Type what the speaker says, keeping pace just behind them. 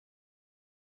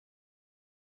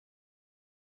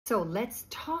So let's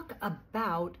talk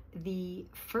about the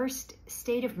first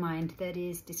state of mind that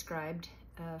is described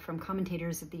from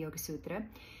commentators of the Yoga Sutra,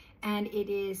 and it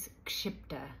is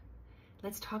kshipta.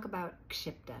 Let's talk about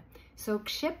kshipta. So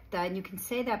kshipta, and you can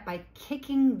say that by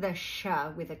kicking the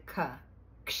sha with a ka,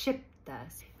 kshipta.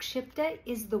 Kshipta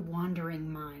is the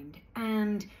wandering mind,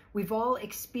 and we've all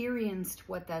experienced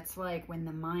what that's like when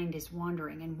the mind is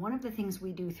wandering. And one of the things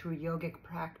we do through yogic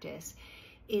practice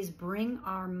is bring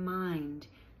our mind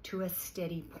to a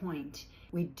steady point.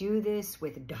 We do this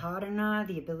with dharana,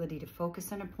 the ability to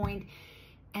focus on a point.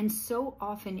 And so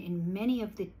often in many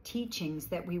of the teachings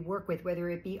that we work with, whether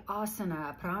it be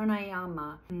asana,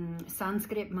 pranayama,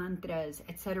 Sanskrit mantras,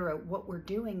 etc., what we're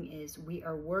doing is we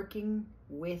are working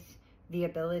with the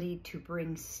ability to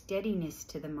bring steadiness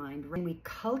to the mind. When we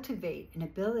cultivate an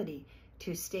ability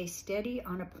to stay steady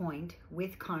on a point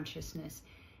with consciousness,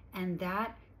 and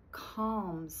that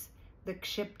calms the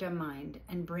kshipta mind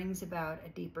and brings about a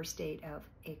deeper state of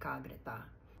ekagrata.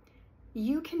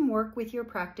 You can work with your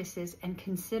practices and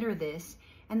consider this,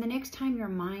 and the next time your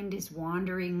mind is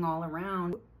wandering all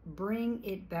around, bring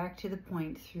it back to the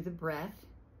point through the breath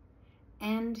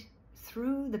and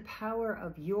through the power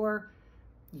of your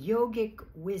yogic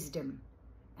wisdom,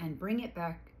 and bring it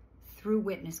back through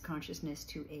witness consciousness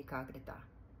to ekagrata.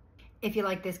 If you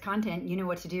like this content, you know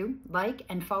what to do. Like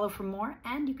and follow for more,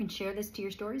 and you can share this to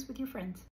your stories with your friends.